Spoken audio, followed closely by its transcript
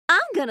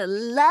gonna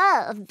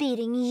love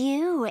beating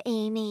you,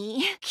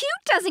 Amy. Cute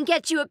doesn't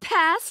get you a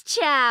pass,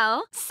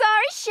 Chow. Sorry,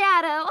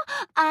 Shadow.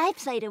 I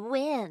play to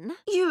win.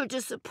 You're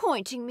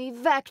disappointing me,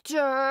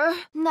 Vector.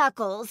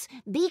 Knuckles,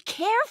 be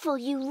careful,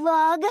 you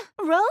lug.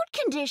 Road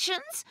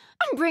conditions?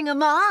 Bring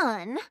 'em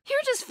on.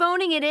 You're just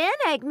phoning it in,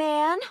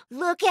 Eggman.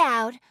 Look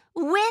out.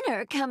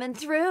 Winner coming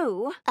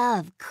through.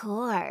 Of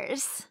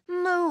course.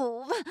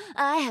 Move.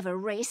 I have a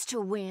race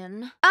to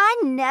win. I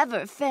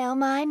never fail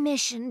my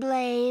mission,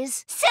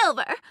 Blaze.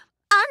 Silver.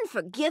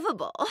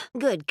 Unforgivable.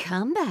 Good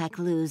comeback,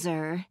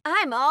 loser.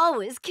 I'm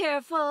always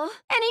careful.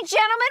 Any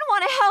gentlemen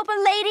want to help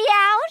a lady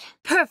out?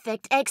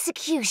 Perfect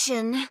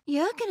execution.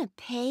 You're gonna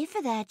pay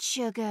for that,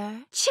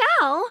 Sugar.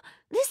 Chow,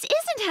 this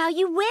isn't how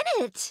you win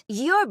it.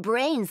 Your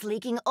brain's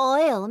leaking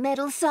oil,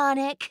 Metal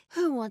Sonic.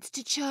 Who wants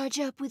to charge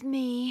up with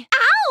me?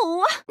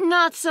 Ow!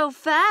 Not so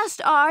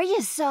fast, are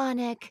you,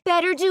 Sonic?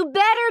 Better do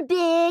better,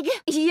 Big.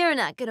 You're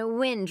not gonna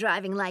win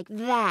driving like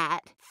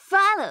that.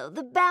 Follow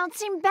the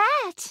bouncing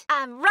bat.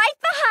 I'm right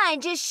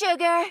behind you,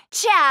 Sugar.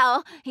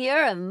 Chow,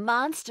 you're a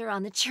monster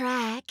on the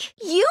track.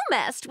 You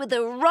messed with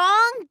the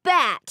wrong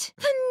bat.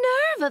 The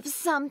nerve of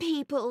some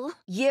people.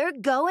 You're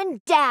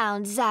going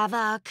down,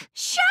 Zavok.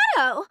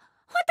 Shadow,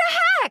 what the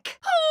heck?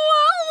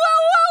 Whoa,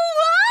 whoa,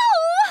 whoa,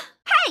 whoa!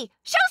 Hey,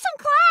 show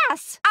some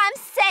class. I'm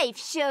safe,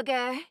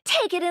 Sugar.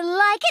 Take it and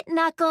like it,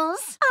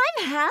 Knuckles.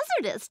 I'm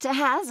hazardous to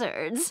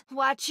hazards.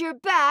 Watch your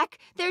back.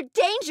 They're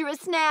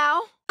dangerous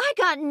now. I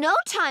got no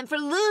time for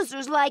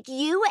losers like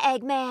you,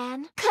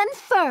 Eggman.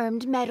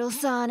 Confirmed, Metal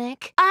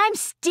Sonic. I'm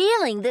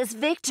stealing this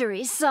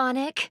victory,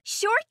 Sonic.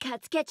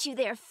 Shortcuts get you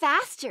there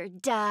faster,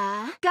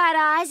 duh. Got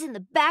eyes in the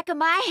back of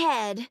my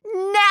head.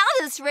 Now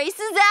this race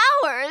is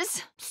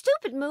ours.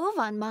 Stupid move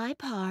on my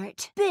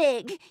part.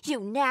 Big, you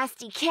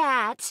nasty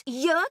cat.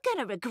 You're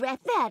gonna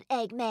regret that,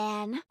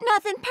 Eggman.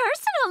 Nothing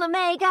personal,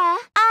 Omega.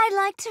 I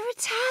like to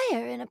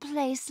retire in a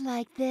place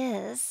like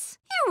this.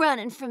 You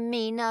running from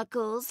me,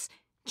 Knuckles.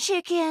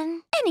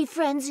 Chicken, any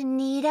friends in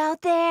need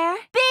out there?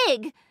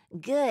 Big,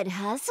 good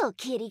hustle,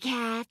 kitty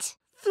cat.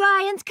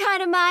 Flying's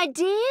kind of my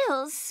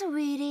deal,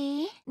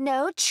 sweetie.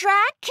 No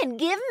track can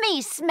give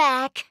me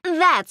smack.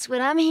 That's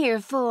what I'm here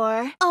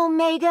for.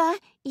 Omega,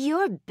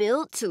 you're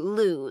built to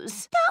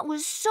lose. That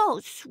was so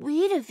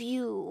sweet of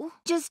you.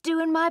 Just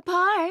doing my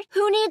part.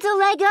 Who needs a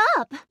leg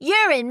up?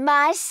 You're in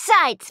my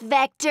sights,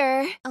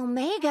 Vector.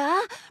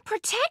 Omega,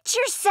 protect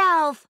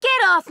yourself.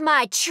 Get off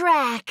my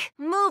track.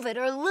 Move it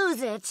or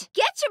lose it.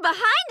 Get your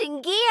behind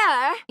in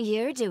gear.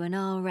 You're doing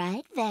all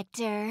right,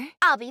 Vector.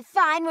 I'll be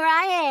fine where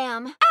I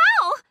am.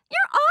 Ow!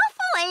 You're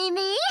awful,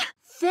 Amy.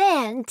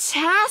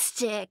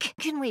 Fantastic!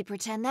 Can we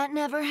pretend that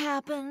never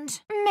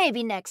happened?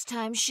 Maybe next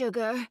time,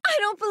 Sugar. I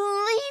don't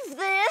believe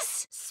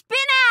this! Spin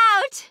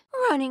out!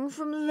 Running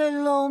from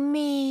little old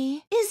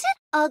me. Is it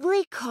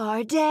ugly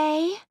car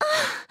day?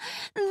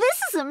 This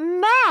is a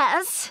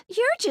mess.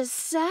 You're just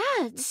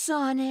sad,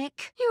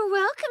 Sonic. You're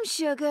welcome,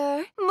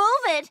 Sugar.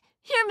 Move it!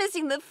 You're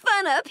missing the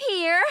fun up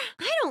here.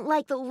 I don't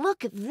like the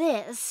look of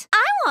this.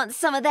 I want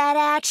some of that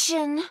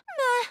action.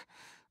 Meh.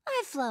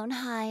 I've flown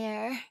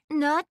higher.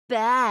 Not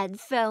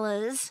bad,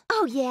 fellas.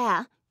 Oh,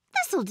 yeah.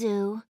 This'll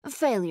do.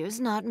 Failure's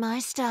not my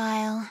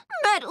style.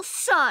 Metal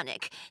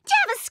Sonic, do you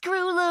have a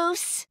screw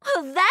loose?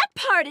 Well, that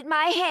parted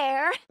my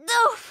hair.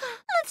 Oof.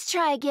 Let's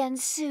try again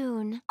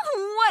soon.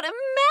 What a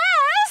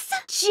mess!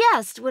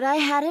 Just what I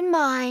had in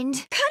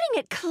mind. Cutting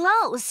it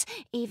close,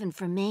 even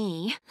for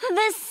me.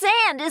 This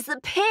sand is the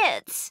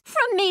pits.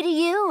 From me to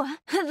you.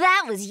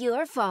 That was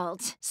your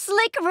fault.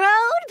 Slick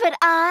road, but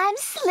I'm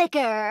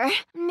slicker.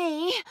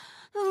 Me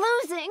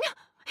losing.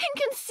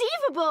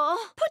 Inconceivable.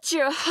 Put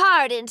your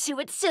heart into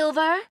it,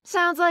 Silver.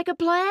 Sounds like a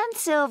plan,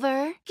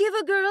 Silver. Give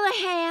a girl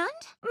a hand.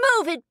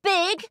 Move it,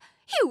 Big.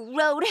 You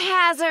road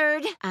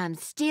hazard. I'm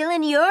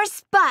stealing your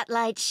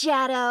spotlight,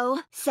 Shadow.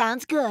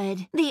 Sounds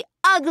good. The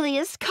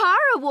ugliest car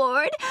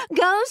award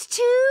goes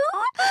to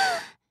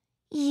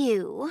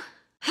you.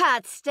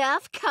 Hot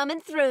stuff coming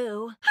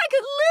through. I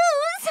could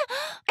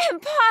lose!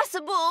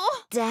 Impossible!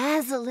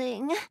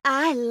 Dazzling.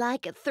 I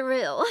like a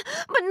thrill,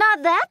 but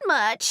not that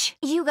much.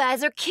 You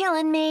guys are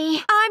killing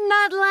me. I'm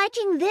not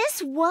liking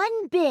this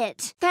one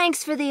bit.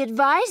 Thanks for the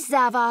advice,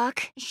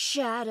 Zavok.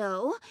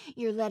 Shadow,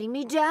 you're letting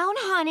me down,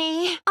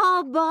 honey.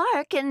 All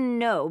bark and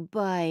no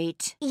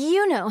bite.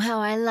 You know how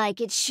I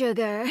like it,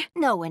 Sugar.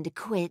 Know when to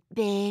quit,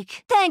 Big.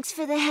 Thanks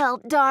for the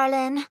help,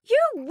 darling.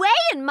 You're way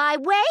in my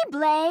way,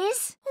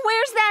 Blaze.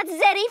 Where's that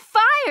Zeddy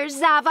fire,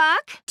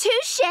 Zavok?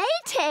 Touche,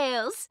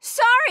 Tails.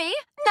 Sorry,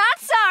 not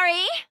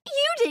sorry.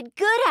 You did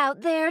good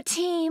out there,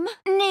 team.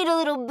 Need a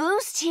little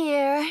boost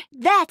here.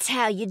 That That's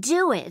how you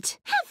do it.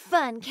 Have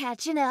fun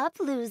catching up,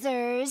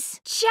 losers.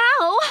 Chow,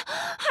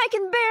 I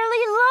can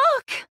barely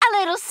look. A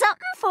little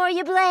something for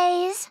you,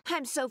 Blaze.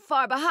 I'm so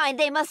far behind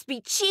they must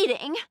be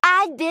cheating.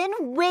 I've been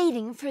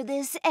waiting for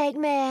this,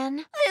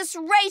 Eggman. This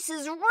race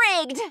is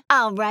rigged.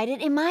 I'll write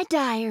it in my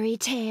diary,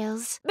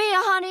 Tails. Be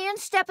a honey and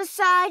step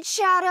aside,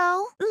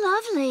 Shadow.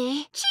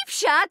 Lovely. Cheap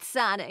shot,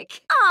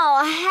 Sonic.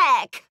 Oh,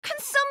 heck. Can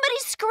somebody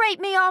scrape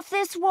me off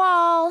this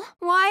wall?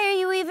 Why are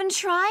you even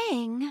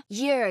trying?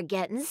 You're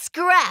getting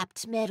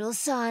scrapped, Metal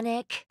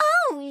Sonic.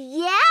 Oh,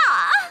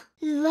 yeah.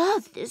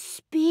 Love the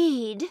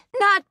speed.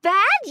 Not bad,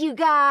 you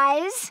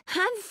guys.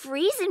 I'm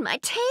freezing my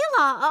tail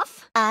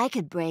off. I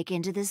could break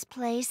into this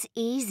place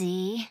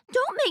easy.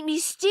 Don't make me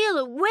steal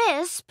a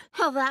wisp.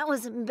 Oh, that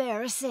was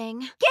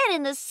embarrassing. Get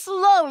in the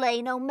slow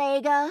lane,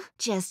 Omega.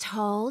 Just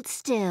hold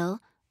still.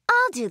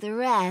 I'll do the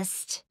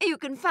rest. You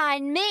can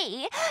find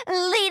me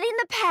leading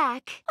the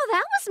pack. Oh,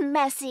 that was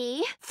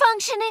messy.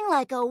 Functioning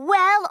like a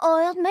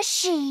well-oiled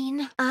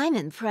machine. I'm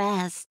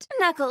impressed.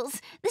 Knuckles,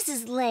 this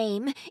is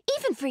lame,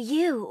 even for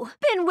you.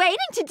 Been waiting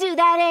to do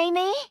that,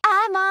 Amy.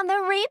 I'm on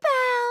the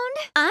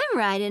rebound. I'm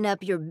riding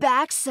up your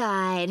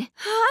backside.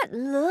 Hot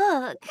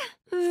look.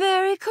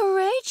 Very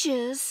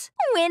courageous.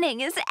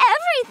 Winning is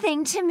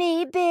everything to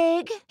me,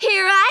 Big.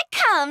 Here I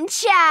come,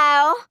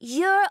 Chow.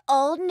 Your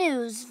old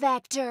news,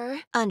 Vector.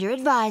 Under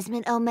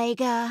advisement,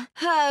 Omega.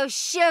 Oh,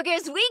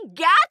 sugars, we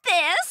got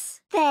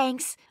this.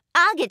 Thanks.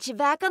 I'll get you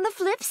back on the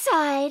flip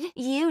side.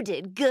 You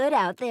did good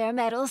out there,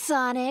 Metal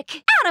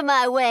Sonic. Out of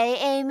my way,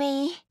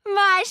 Amy.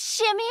 My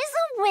shimmy's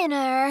a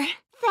winner.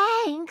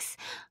 Thanks.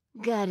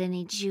 Got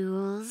any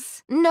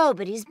jewels?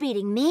 Nobody's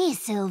beating me,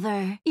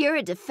 Silver. You're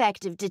a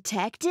defective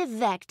detective,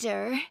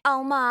 Vector.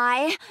 Oh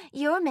my,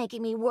 you're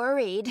making me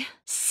worried.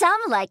 Some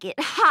like it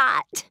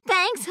hot.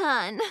 Thanks,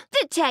 hun.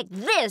 Detect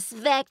this,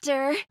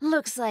 Vector.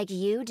 Looks like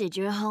you did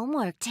your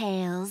homework,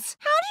 Tails.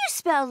 How do you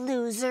spell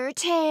loser,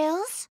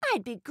 Tails?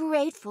 I'd be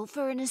grateful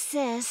for an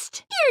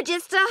assist. You're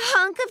just a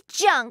hunk of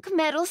junk,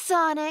 Metal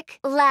Sonic.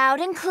 Loud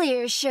and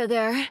clear,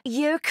 Sugar.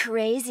 You're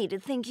crazy to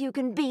think you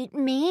can beat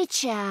me,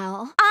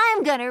 Chow.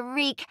 I'm gonna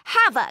wreak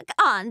havoc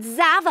on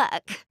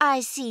Zavok.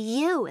 I see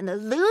you in the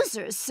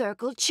loser's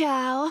circle,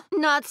 Chow.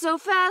 Not so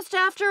fast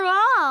after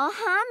all,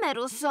 huh,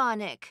 Metal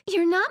Sonic?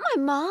 You're not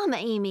my mom,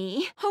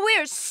 Amy.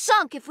 We're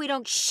sunk if we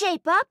don't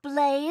shape up,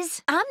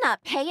 Blaze. I'm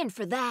not paying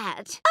for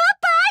that.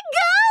 Up I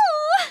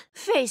go!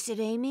 Face it,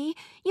 Amy,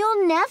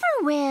 you'll never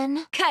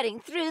win. Cutting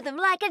through them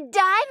like a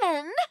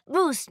diamond.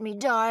 Boost me,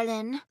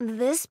 darling.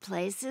 This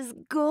place is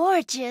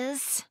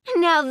gorgeous.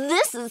 Now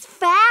this is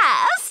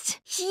fast.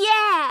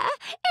 Yeah,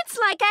 it's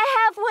like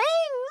I have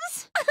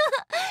wings.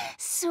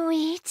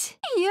 Sweet.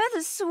 You're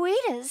the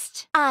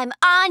sweetest. I'm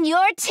on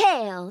your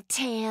tail,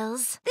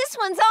 Tails. This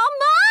one's all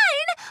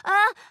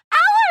mine.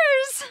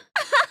 Ours.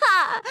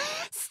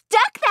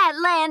 Stuck that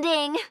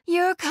landing.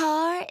 Your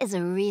car is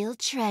a real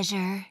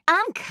treasure.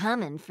 I'm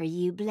coming for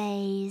you,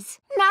 Blaze.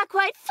 Not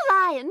quite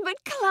flying,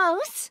 but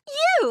close.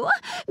 You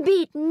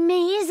beat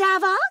me,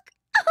 Zavok.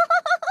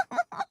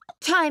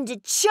 Time to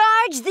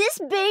charge this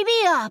baby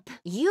up.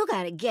 You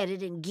gotta get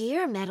it in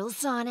gear, Metal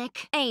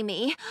Sonic.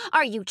 Amy,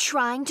 are you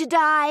trying to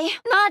die?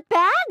 Not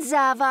bad,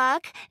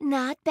 Zavok.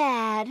 Not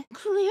bad.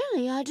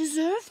 Clearly I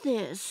deserve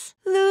this.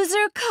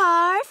 Loser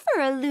car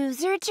for a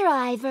loser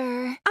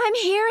driver. I'm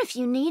here if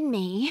you need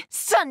me.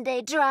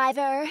 Sunday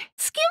driver.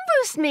 Skim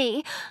boost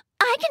me.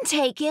 I can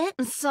take it.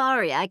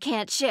 Sorry I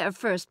can't share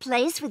first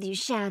place with you,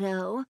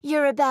 Shadow.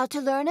 You're about to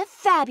learn a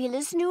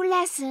fabulous new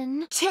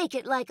lesson. Take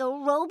it like a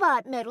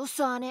robot, Metal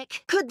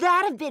Sonic. Could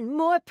that have been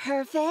more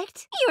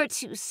perfect? You're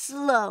too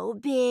slow,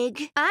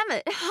 Big. I'm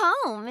at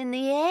home in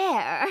the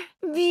air.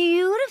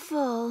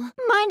 Beautiful.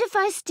 Mind if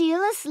I steal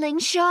a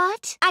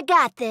slingshot? I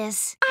got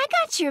this. I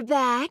got your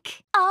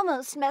back.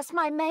 Almost messed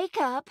my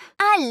makeup.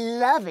 I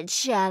love a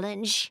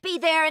challenge. Be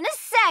there in a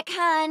sec,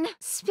 hun.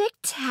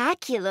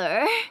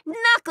 Spectacular.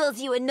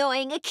 Knuckles, you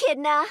annoying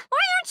echidna.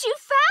 Why aren't you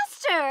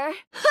faster?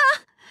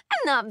 Ha!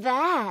 Not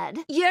bad.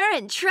 You're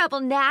in trouble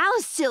now,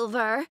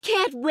 Silver.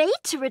 Can't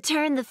wait to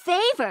return the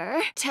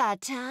favor.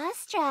 Ta-ta,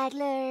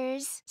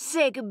 stragglers.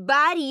 Say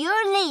goodbye to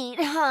your lead,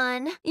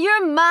 hun.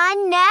 You're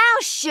mine now,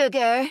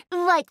 Sugar.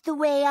 Like the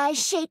way I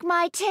shake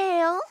my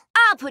tail?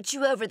 I'll put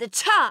you over the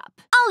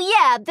top. Oh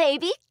yeah,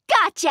 baby.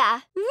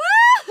 Gotcha.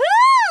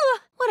 Woohoo!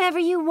 Whatever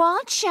you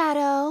want,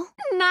 Shadow.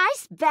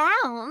 Nice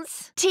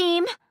bounce.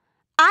 Team,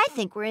 I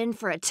think we're in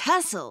for a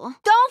tussle.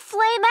 Don't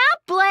flame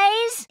out,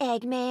 Blaze!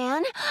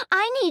 Eggman,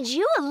 I need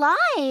you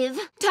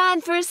alive.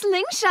 Time for a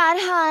slingshot,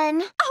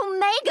 hun.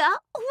 Omega,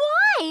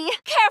 why?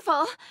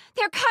 Careful,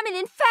 they're coming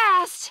in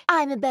fast.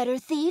 I'm a better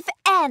thief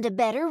and a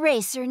better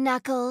racer,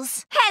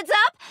 Knuckles. Heads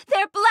up,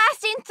 they're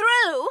blasting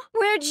through.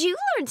 Where'd you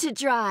learn to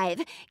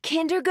drive?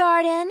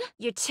 Kindergarten?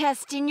 You're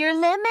testing your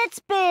limits,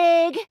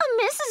 Big. A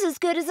miss is as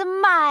good as a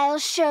mile,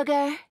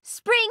 Sugar.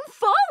 Spring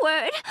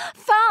forward,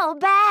 fall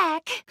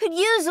back. Could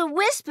use a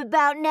wisp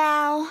about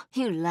now.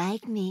 You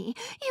like me.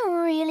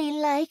 You really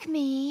like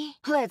me.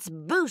 Let's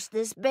boost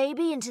this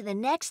baby into the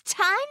next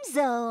time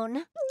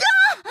zone.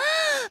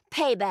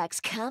 Payback's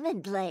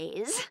coming,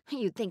 Blaze.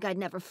 You'd think I'd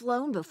never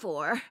flown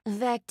before.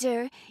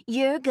 Vector,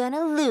 you're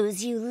gonna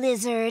lose, you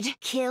lizard.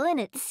 Killing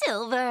it,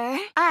 Silver.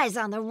 Eyes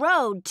on the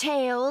road,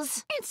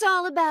 Tails. It's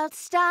all about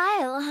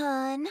style,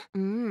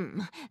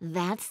 hun.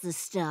 That's the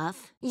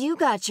stuff. You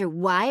got your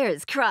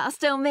wires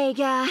crossed,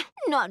 Omega.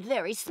 Not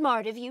very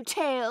smart of you,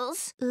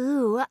 Tails.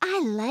 Ooh,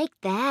 I like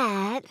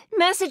that.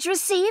 Message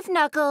received,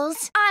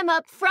 Knuckles. I'm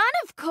up front,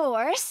 of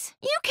course.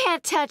 You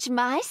can't touch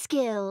my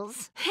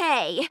skills.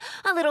 Hey,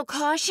 a little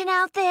caution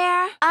out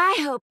there. I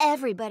hope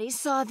everybody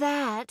saw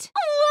that.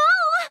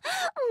 Whoa!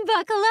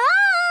 Buckle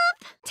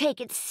up! Take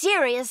it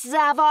serious,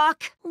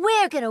 Zavok.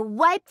 We're gonna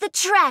wipe the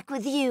track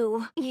with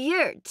you.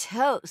 You're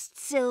toast,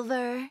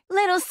 Silver.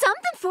 Little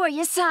something for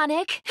you,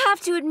 Sonic.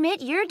 Have to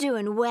admit you're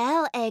doing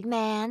well,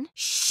 Eggman.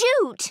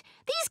 Shoot!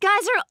 These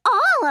guys are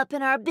all up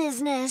in our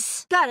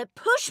business. Gotta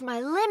push my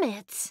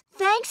limits.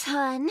 Thanks,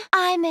 hun.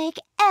 I make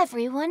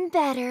everyone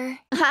better.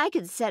 I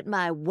could set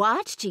my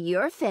watch to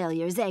your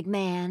failures,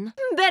 Eggman.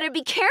 Better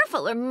be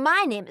careful or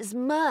my name is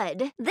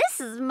Mud.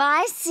 This is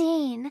my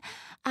scene.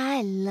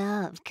 I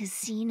love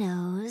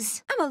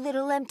casinos. I'm a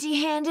little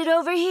empty-handed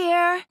over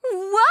here.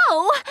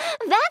 Whoa!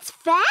 That's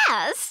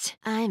fast!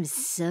 I'm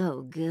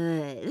so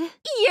good.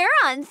 You're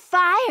on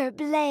fire,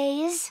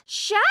 Blaze.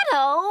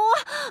 Shadow!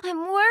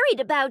 I'm worried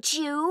about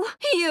you.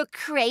 You're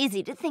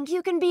crazy to think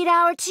you can beat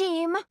our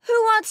team. Who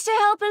wants to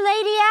help a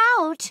lady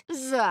out?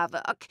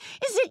 Zavok,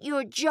 is it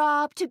your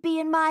job to be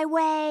in my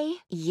way?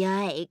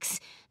 Yikes.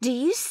 Do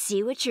you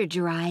see what you're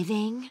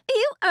driving?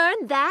 You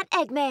earned that,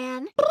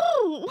 Eggman.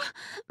 Ooh,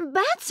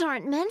 bats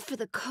aren't meant for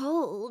the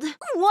cold.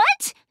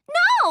 What?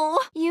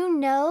 No! You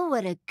know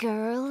what a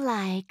girl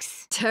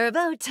likes.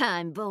 Turbo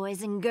time,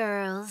 boys and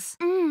girls.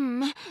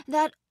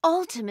 That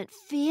ultimate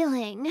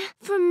feeling.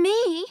 For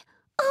me?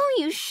 Oh,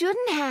 you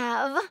shouldn't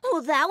have.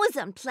 Well, that was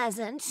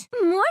unpleasant.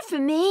 More for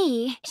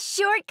me.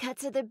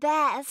 Shortcuts are the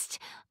best.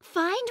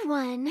 Find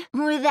one.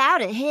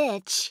 Without a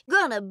hitch.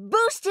 Gonna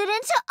boost it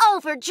into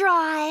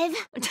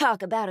overdrive.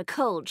 Talk about a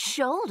cold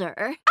shoulder.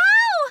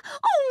 Ow!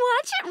 Oh,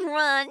 watch it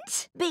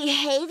runt.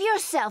 Behave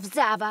yourself,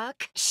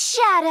 Zavok.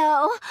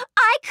 Shadow,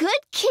 I could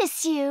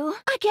kiss you.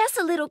 I guess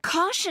a little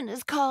caution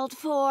is called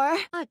for.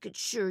 I could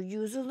sure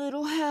use a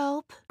little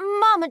help.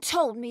 Mama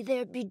told me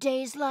there'd be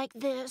days like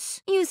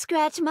this. You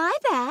scratch my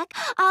back,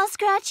 I'll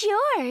scratch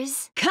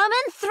yours. Coming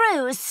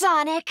through,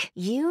 Sonic.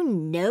 You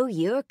know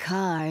your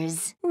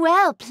cars.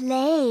 Well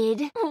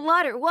played.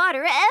 Water,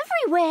 water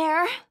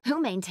everywhere.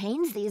 Who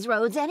maintains these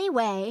roads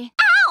anyway?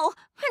 Ow!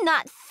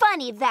 Not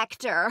funny,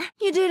 Vector.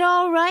 You did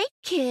all right,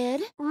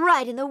 kid.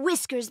 Right in the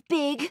whiskers,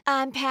 Big.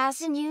 I'm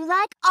passing you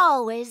like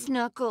always,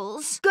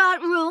 Knuckles.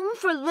 Got room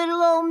for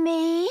little old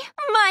me?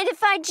 Mind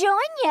if I join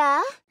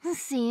ya?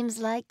 Seems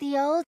like the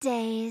old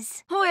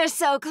days. We're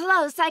so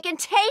close, I can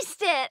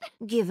taste it.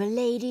 Give a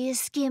lady a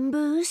skim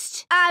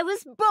boost. I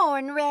was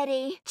born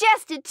ready.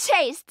 Just a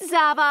taste,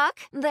 Zavok.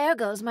 There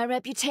goes my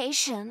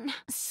reputation.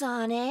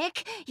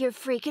 Sonic, you're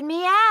freaking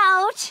me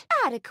out.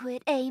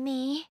 Adequate,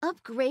 Amy.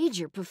 Upgrade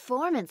your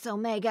performance,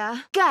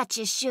 Omega.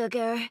 Gotcha,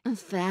 Sugar.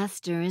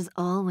 Faster is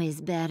always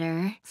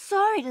better.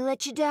 Sorry to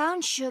let you down,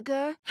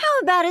 Sugar. How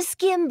about a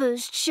skim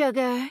boost,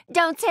 Sugar?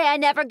 Don't say I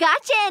never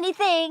got you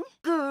anything.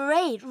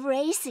 Great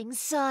racing,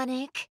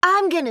 Sonic.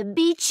 I'm gonna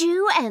beat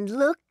you and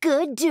look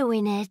good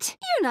doing it.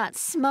 You're not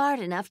smart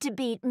enough to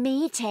beat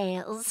me,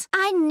 Tails.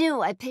 I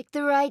knew I picked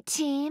the right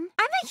team.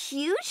 I'm a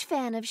huge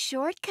fan of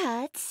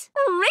shortcuts.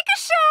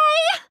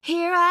 Ricochet!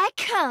 Here I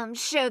come,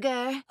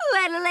 Sugar.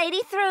 Let a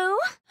lady through.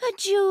 A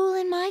jewel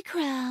in my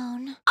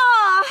crown.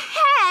 Aw,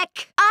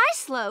 heck! I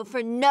slow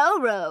for no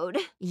road.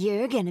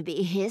 You're gonna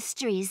be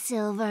history,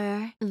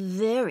 Silver.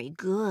 Very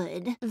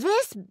good.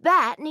 This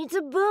bat needs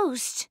a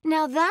boost.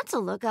 Now that's a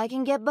look I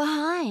can get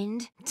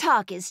behind.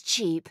 Talk is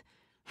cheap.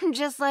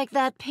 Just like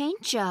that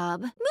paint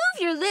job. Move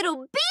your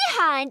little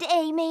behind,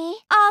 Amy.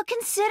 I'll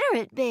consider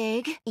it,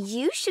 Big.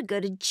 You should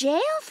go to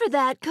jail for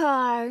that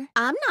car.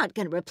 I'm not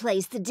gonna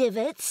replace the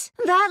divots.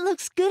 That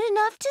looks good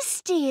enough to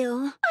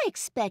steal. I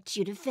expect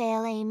you to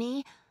fail,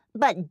 Amy.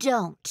 But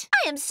don't.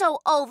 I am so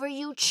over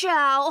you,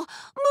 Chow.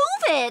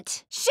 Move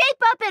it! Shape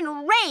up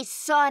and race,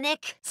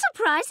 Sonic!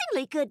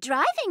 Surprisingly good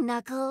driving,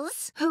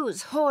 Knuckles.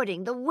 Who's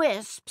hoarding the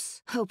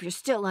wisps? Hope you're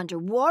still under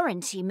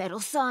warranty, Metal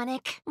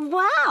Sonic.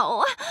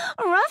 Wow!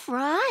 Rough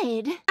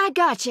ride. I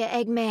gotcha,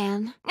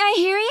 Eggman. I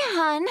hear you,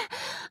 hun.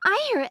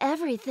 I hear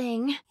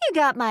everything. You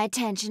got my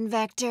attention,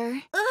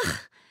 Vector. Ugh.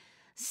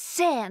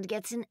 Sand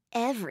gets in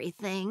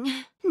everything.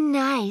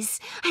 Nice.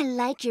 I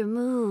like your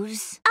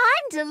moves.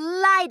 I'm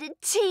delighted,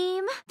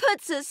 team.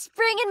 Puts a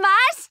spring in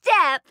my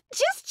step.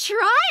 Just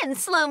try and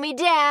slow me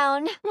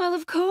down. Well,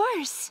 of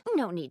course.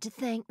 No need to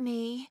thank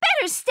me.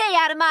 Better stay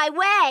out of my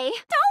way.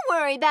 Don't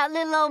worry about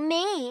little old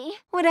me.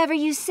 Whatever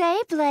you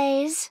say,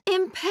 Blaze.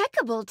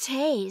 Impeccable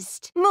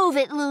taste. Move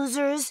it,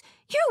 losers.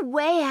 You're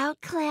way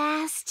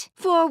outclassed.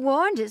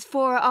 Forewarned is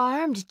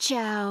forearmed,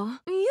 Chow.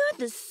 You're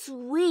the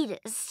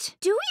sweetest.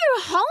 Do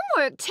your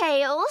homework,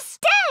 Tails.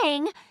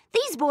 Dang!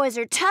 These boys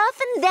are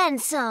tough and then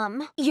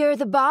some. You're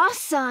the boss,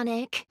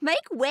 Sonic.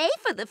 Make way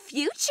for the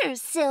future,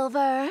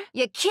 Silver.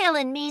 You're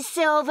killing me,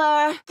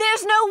 Silver.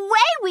 There's no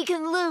way we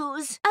can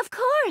lose. Of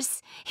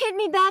course. Hit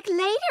me back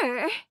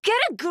later. Get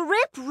a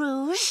grip,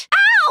 Rouge.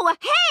 Ow!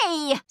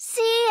 Hey!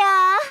 See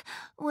ya.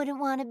 Wouldn't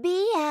want to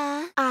be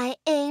ya. I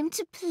aim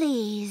to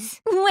please.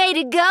 Way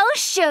to go,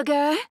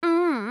 sugar.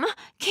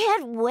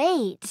 Can't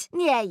wait.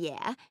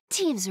 Yeah.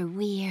 Teams are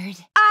weird.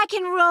 I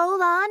can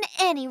roll on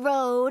any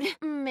road.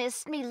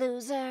 Missed me,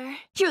 loser.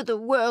 You're the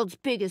world's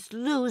biggest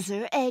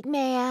loser,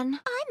 Eggman.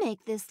 I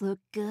make this look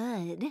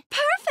good.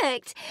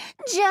 Perfect.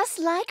 Just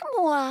like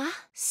moi.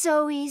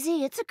 So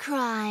easy, it's a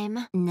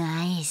crime.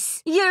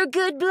 Nice. You're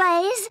good,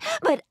 Blaze,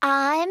 but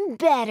I'm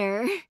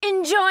better.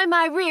 Enjoy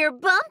my rear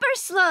bumper,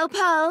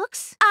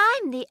 slowpokes.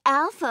 I'm the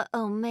Alpha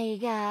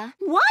Omega.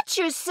 Watch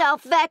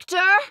yourself, Vector.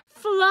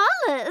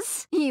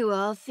 Flawless. You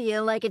all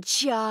feel like a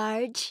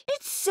charge.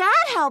 It's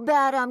sad how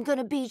bad I'm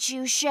gonna beat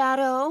you,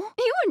 Shadow.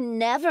 You were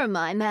never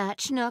my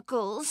match,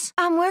 Knuckles.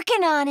 I'm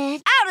working on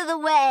it. Out of the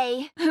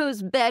way.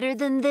 Who's better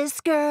than this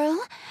girl?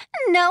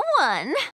 No one.